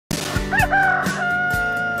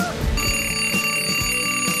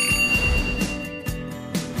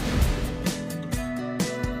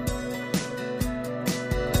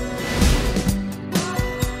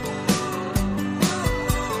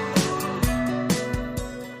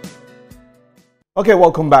Okay,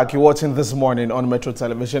 welcome back. You're watching This Morning on Metro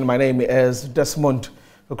Television. My name is Desmond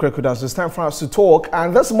Okrekudan. It's time for us to talk.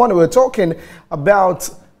 And this morning we're talking about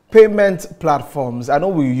payment platforms. I know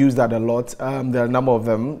we use that a lot. There are a number of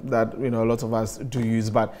them that a lot of us do use,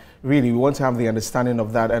 but really we want to have the understanding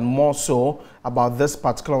of that and more so about this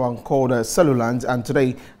particular one called Cellulant. And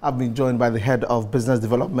today I've been joined by the head of business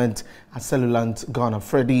development at Cellulant Ghana,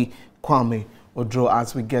 Freddie, Kwame, Oduro,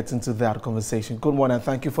 as we get into that conversation. Good morning and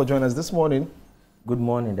thank you for joining us this morning. Good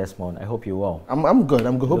morning, Desmond. I hope you're well. I'm good.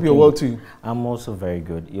 Hope you're well too. I'm also very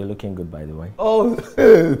good. You're looking good, by the way. Oh,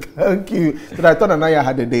 thank you. So I thought Anaya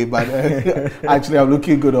had a day, but actually I'm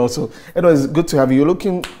looking good also. It was good to have you. You're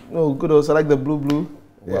looking good also. I like the blue.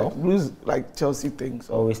 Well, yeah, blue's like Chelsea things.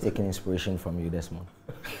 So. Always taking inspiration from you, Desmond.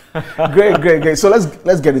 Great. So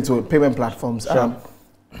let's get into it. Payment platforms. Sure.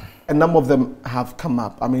 A number of them have come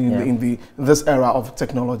up. I mean, in this era of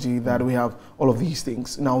technology that we have all of these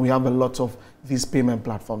things. Now we have a lot of these payment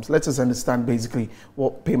platforms. Let us understand basically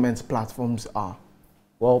what payment platforms are.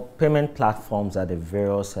 Well, payment platforms are the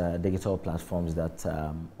various digital platforms that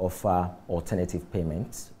offer alternative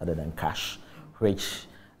payments other than cash, which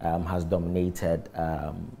has dominated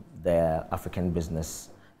the African business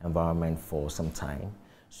environment for some time.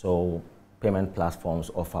 So payment platforms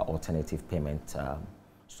offer alternative payment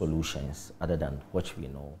solutions other than what we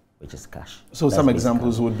know, which is cash. So some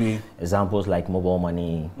examples would be? Examples like mobile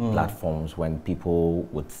money platforms, when people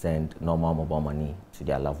would send normal mobile money to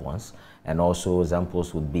their loved ones. And also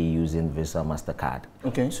examples would be using Visa, MasterCard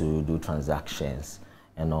to do transactions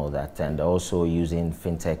and all that. And also using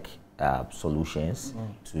fintech solutions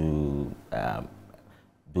to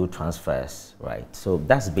do transfers, right? So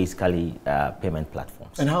that's basically payment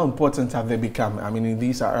platforms. And how important have they become? I mean,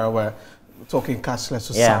 these are our talking cashless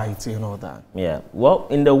society and all that. Yeah, well,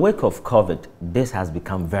 in the wake of COVID, this has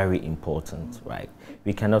become very important, right?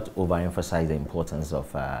 We cannot overemphasize the importance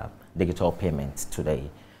of digital payments today.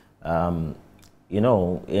 In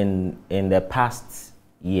the past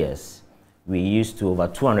years, we used to over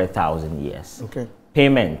 200,000 years.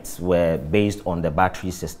 Payments were based on the battery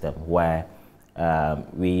system where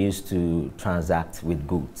we used to transact with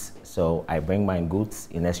goods. So I bring my goods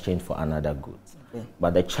in exchange for another goods.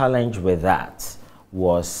 But the challenge with that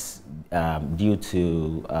was due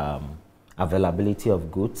to availability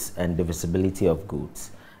of goods and divisibility of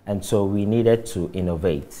goods. And so we needed to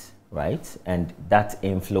innovate, right? And that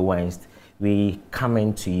influenced, we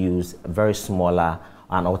coming to use very smaller,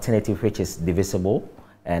 an alternative which is divisible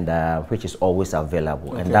and which is always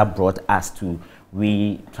available. And that brought us to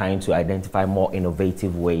trying to identify more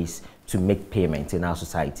innovative ways to make payments in our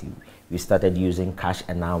society. We started using cash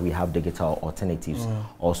and now we have digital alternatives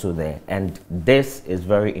also there. And this is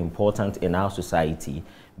very important in our society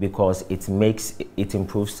because it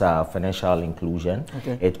improves financial inclusion.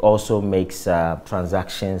 It also makes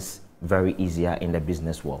transactions very easier in the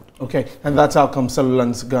business world. And that's how come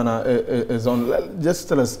Cellulant Ghana is on. Just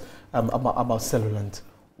tell us about Cellulant.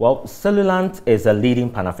 Well, Cellulant is a leading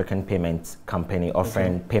Pan-African payment company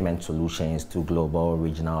offering payment solutions to global,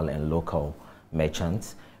 regional, and local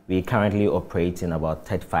merchants. We currently operate in about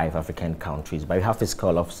 35 African countries, but we have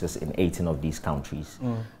physical offices in 18 of these countries.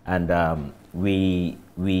 And we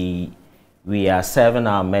are serving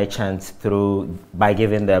our merchants by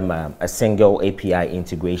giving them a single API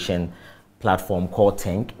integration platform called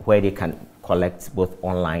Think, where they can collect both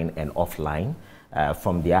online and offline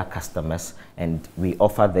from their customers. And we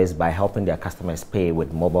offer this by helping their customers pay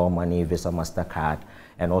with mobile money, Visa, MasterCard,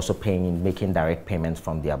 and also making direct payments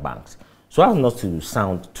from their banks. So as not to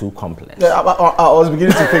sound too complex. Yeah, I was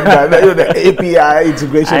beginning to think that the API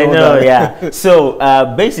integration. I know, yeah. So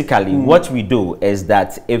basically, what we do is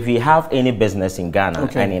that if we have any business in Ghana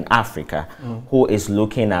and in Africa who is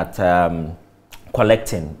looking at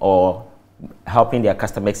collecting or helping their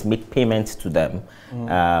customers make payments to them,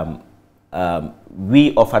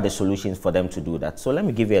 we offer the solutions for them to do that. So let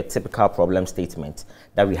me give you a typical problem statement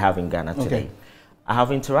that we have in Ghana today. I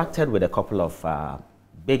have interacted with a couple of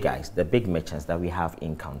big guys, the big merchants that we have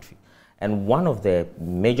in country. And one of the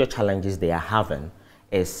major challenges they are having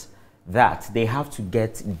is that they have to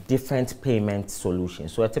get different payment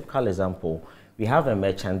solutions. So a typical example, we have a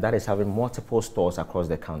merchant that is having multiple stores across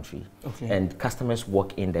the country and customers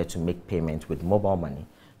walk in there to make payments with mobile money.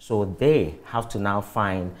 So they have to now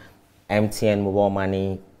find MTN mobile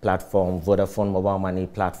money platform, Vodafone mobile money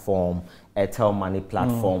platform, Airtel money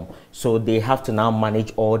platform. So they have to now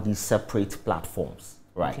manage all these separate platforms.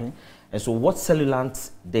 Right. And so what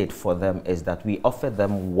Cellulant did for them is that we offer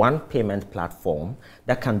them one payment platform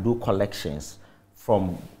that can do collections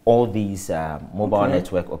from all these mobile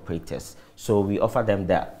network operators. So we offer them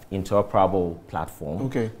the interoperable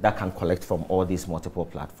platform that can collect from all these multiple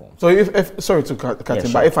platforms. So if sorry to cut in,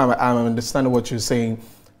 sure. But if I'm understanding what you're saying,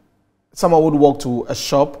 someone would walk to a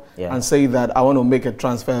shop and say that I want to make a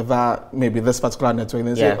transfer via maybe this particular network,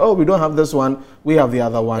 and they say, oh, we don't have this one, we have the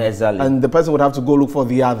other one. Exactly. And the person would have to go look for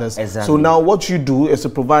the others. Exactly. So now what you do is to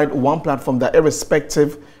provide one platform that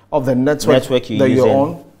irrespective of the network that you're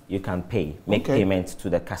on, you can make payments to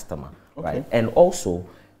the customer, right? And also,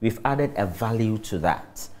 we've added a value to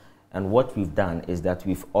that. And what we've done is that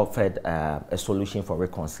we've offered a solution for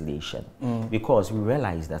reconciliation, because we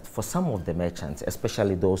realize that for some of the merchants,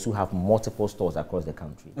 especially those who have multiple stores across the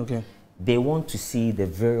country, they want to see the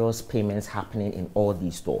various payments happening in all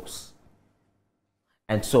these stores.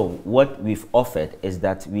 And so what we've offered is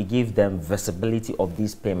that we give them visibility of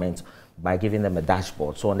these payments by giving them a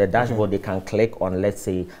dashboard. So on the dashboard, they can click on, let's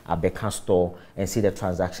say, a Becca store and see the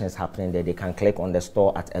transactions happening there. They can click on the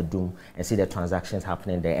store at Adum and see the transactions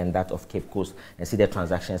happening there, and that of Cape Coast and see the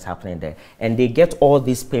transactions happening there. And they get all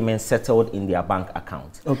these payments settled in their bank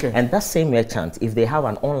account. And that same merchant, if they have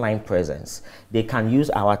an online presence, they can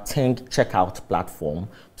use our Think checkout platform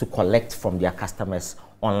to collect from their customers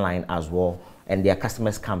online as well. And their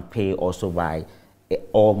customers can pay also by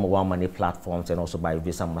all mobile money platforms, and also by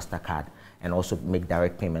Visa, MasterCard, and also make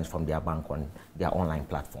direct payments from their bank on their online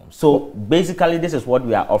platform. So basically, this is what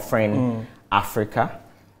we are offering Africa,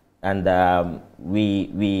 and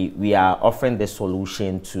we are offering this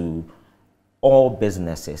solution to all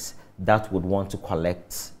businesses that would want to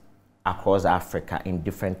collect across Africa in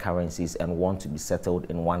different currencies and want to be settled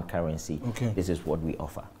in one currency. This is what we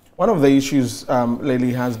offer. One of the issues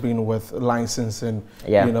lately has been with licensing.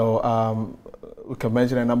 You know, we can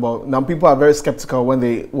mention a number. Now, people are very skeptical when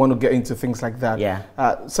they want to get into things like that.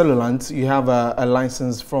 Cellulant, you have a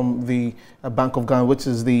license from the Bank of Ghana, which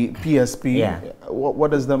is the PSP.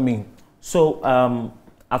 What does that mean? So,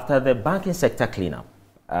 after the banking sector cleanup,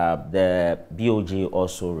 the BOG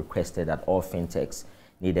also requested that all fintechs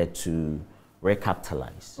needed to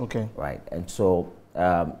recapitalize. Right, and so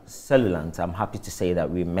Cellulant, I'm happy to say that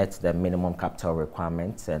we met the minimum capital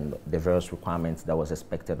requirements and the various requirements that was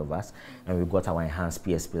expected of us, and we got our enhanced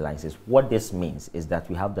PSP license. What this means is that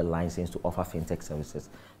we have the license to offer fintech services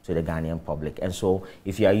to the Ghanaian public. And so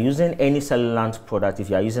if you are using any Cellulant product, if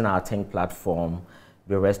you are using our Think platform,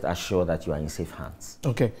 be rest assured that you are in safe hands.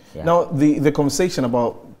 Now, the conversation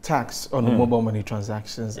about tax on mobile money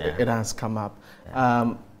transactions, it has come up.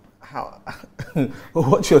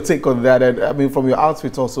 What's your take on that? And I mean, from your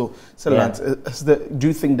outfit also, Cellulant, do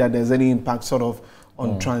you think that there's any impact sort of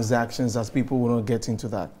on transactions as people will not get into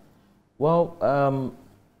that? Well,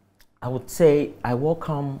 I would say I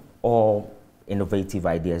welcome all innovative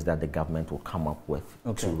ideas that the government will come up with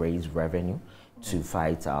to raise revenue, to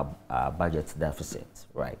fight our budget deficit,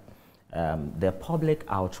 right? The public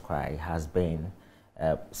outcry has been,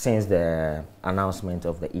 since the announcement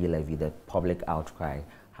of the e-levy, the public outcry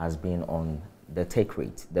has been on the take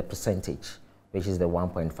rate, the percentage, which is the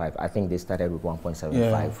 1.5. I think they started with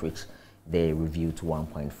 1.75, which they reviewed to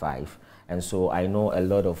 1.5. And so I know a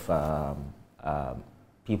lot of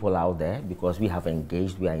people out there, because we have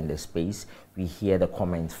engaged, we are in the space, we hear the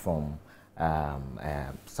comments from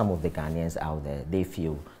some of the Ghanaians out there. They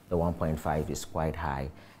feel the 1.5 is quite high,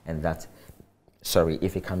 and that,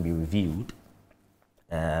 if it can be reviewed,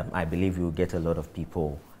 I believe you will get a lot of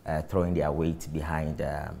people throwing their weight behind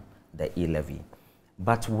the e-levy.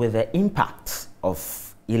 But with the impact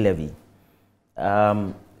of e-levy,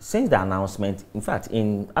 since the announcement, in fact,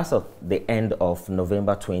 as of the end of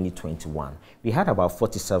November 2021, we had about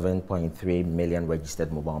 47.3 million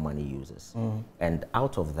registered mobile money users. And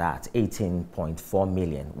out of that, 18.4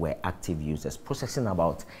 million were active users, processing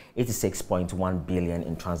about 86.1 billion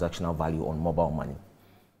in transactional value on mobile money.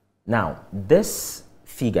 Now, this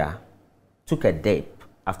figure took a dip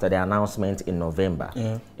after the announcement in November.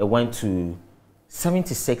 It went to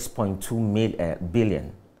 76.2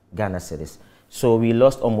 billion Ghana cedis. So we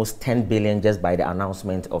lost almost 10 billion just by the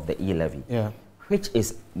announcement of the e-levy, which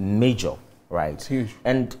is major, right? It's huge.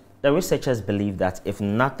 And the researchers believe that if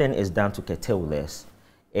nothing is done to curtail this,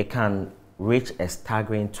 it can reach a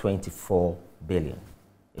staggering 24 billion.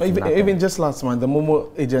 Even just last month, the Momo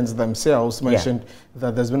agents themselves mentioned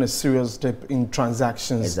that there's been a serious dip in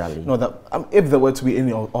transactions. You know, that if there were to be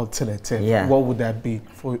any alternative, what would that be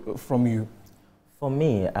from you? For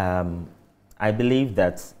me, I believe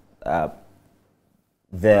that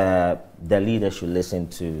the leaders should listen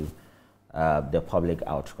to the public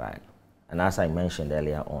outcry. And as I mentioned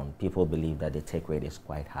earlier on, people believe that the take rate is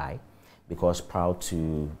quite high, because prior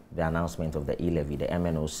to the announcement of the e-levy, the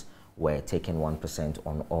MNOs were taking 1%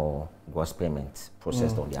 on all gross payments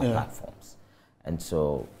processed on their platforms. And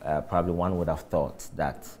so probably one would have thought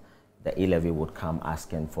that the e-levy would come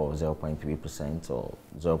asking for 0.3% or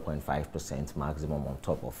 0.5% maximum on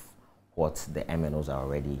top of what the MNOs are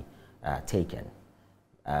already taken.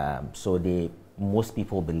 So most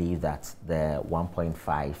people believe that the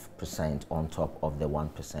 1.5% on top of the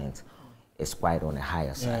 1% is quite on the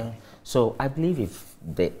higher side. So I believe if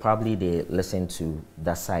they listen to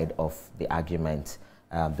that side of the argument,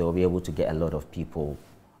 they'll be able to get a lot of people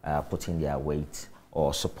putting their weight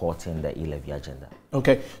or supporting the e-levy agenda.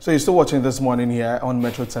 Okay, so you're still watching This Morning here on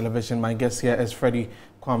Metro Television. My guest here is Freddie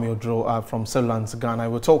Kwame Oduro from Cellulant, Ghana.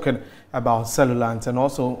 We're talking about Cellulant and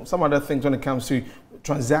also some other things when it comes to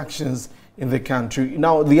transactions in the country.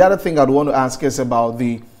 Now, the other thing I'd want to ask is about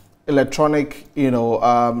the electronic,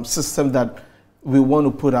 system that we want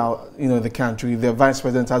to put out, in the country. The Vice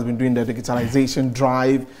President has been doing the digitalization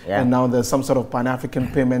drive, and now there's some sort of Pan-African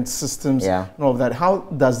payment systems and all of that. How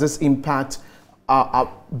does this impact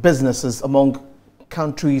our businesses among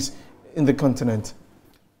countries in the continent?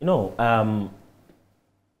 In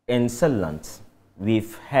Cellulant,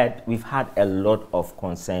 we've had a lot of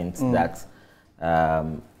concerns that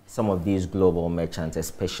some of these global merchants,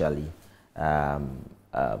 especially,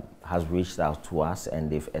 has reached out to us and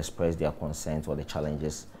they've expressed their concerns or the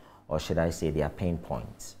challenges, or should I say their pain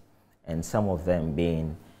points, and some of them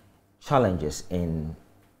being challenges in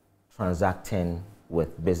transacting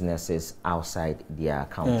with businesses outside their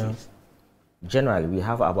countries. Generally, we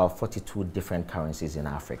have about 42 different currencies in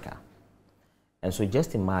Africa. And so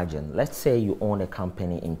just imagine, let's say you own a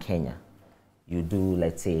company in Kenya. You do,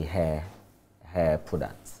 let's say, hair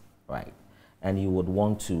products, right? And you would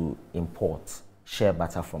want to import shea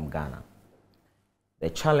butter from Ghana. The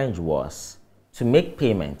challenge was to make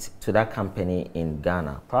payment to that company in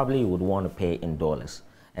Ghana. Probably you would want to pay in dollars.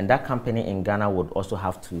 And that company in Ghana would also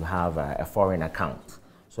have to have a foreign account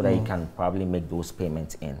so that you can probably make those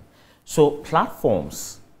payments in. So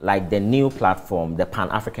platforms like the new platform, the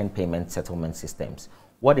Pan-African Payment Settlement Systems,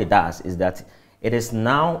 what it does is that it is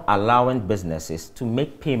now allowing businesses to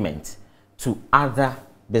make payment to other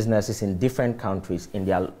businesses in different countries in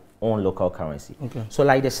their own local currency. So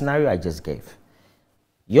like the scenario I just gave,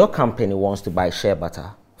 your company wants to buy shea butter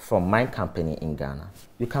from my company in Ghana.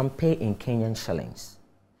 You can pay in Kenyan shillings.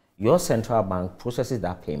 Your central bank processes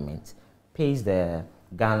that payment, pays the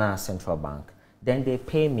Ghana Central Bank, then they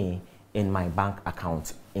pay me in my bank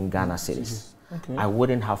account in Ghana cedis. We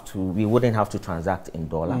wouldn't have to transact in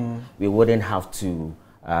dollar. We wouldn't have to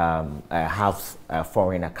have a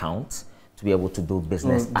foreign account to be able to do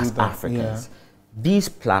business as Africans. These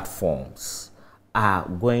platforms are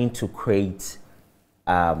going to create,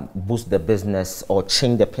 boost the business or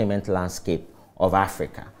change the payment landscape of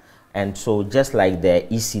Africa. And so just like the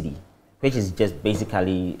ECD, which is just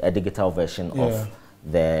basically a digital version of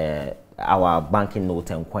our banking note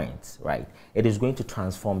and coins, right? It is going to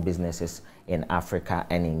transform businesses in Africa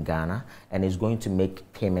and in Ghana, and it's going to make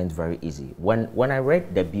payments very easy. When I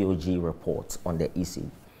read the BOG report on the ECD,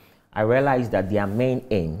 I realized that their main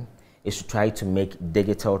aim is to try to make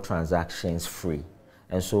digital transactions free.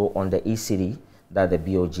 And so on the ECD that the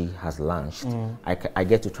BOG has launched, I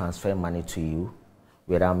get to transfer money to you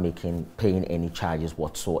without paying any charges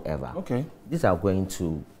whatsoever. These are going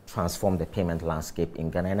to transform the payment landscape in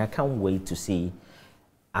Ghana, and I can't wait to see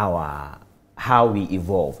how we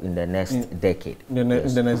evolve in the next decade. In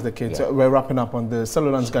the next decade. So we're wrapping up on the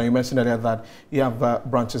Cellulant Ghana. You mentioned earlier that you have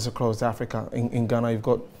branches across Africa. In Ghana, you've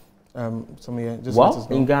got some here.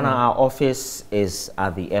 In Ghana, our office is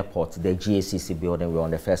at the airport, the GACC building. We're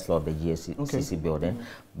on the first floor of the GACC building.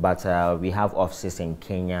 But we have offices in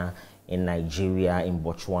Kenya, in Nigeria, in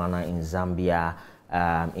Botswana, in Zambia,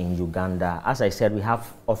 in Uganda. As I said, we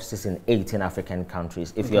have offices in 18 African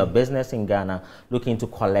countries. If you're a business in Ghana looking to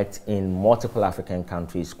collect in multiple African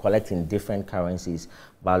countries, collect in different currencies,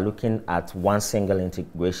 by looking at one single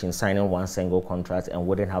integration, signing one single contract, and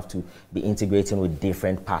wouldn't have to be integrating with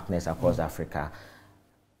different partners across Africa,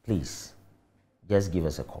 please, just give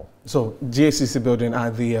us a call. So, GACC building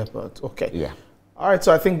at the airport, All right,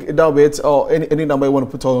 so I think that'll be it. Or any number you want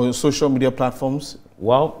to put on your social media platforms?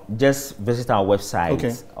 Well, just visit our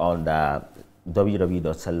website on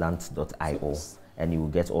www.cellulant.io and you will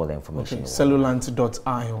get all the information.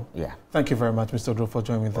 Cellulant.io. Thank you very much, Mr. Oduro, for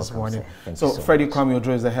joining me this morning. So Freddie Kwame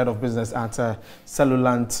Oduro is the head of business at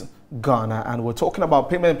Cellulant Ghana, and we're talking about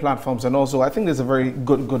payment platforms, and also I think there's a very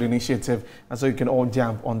good initiative, and so you can all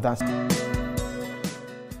jump on that.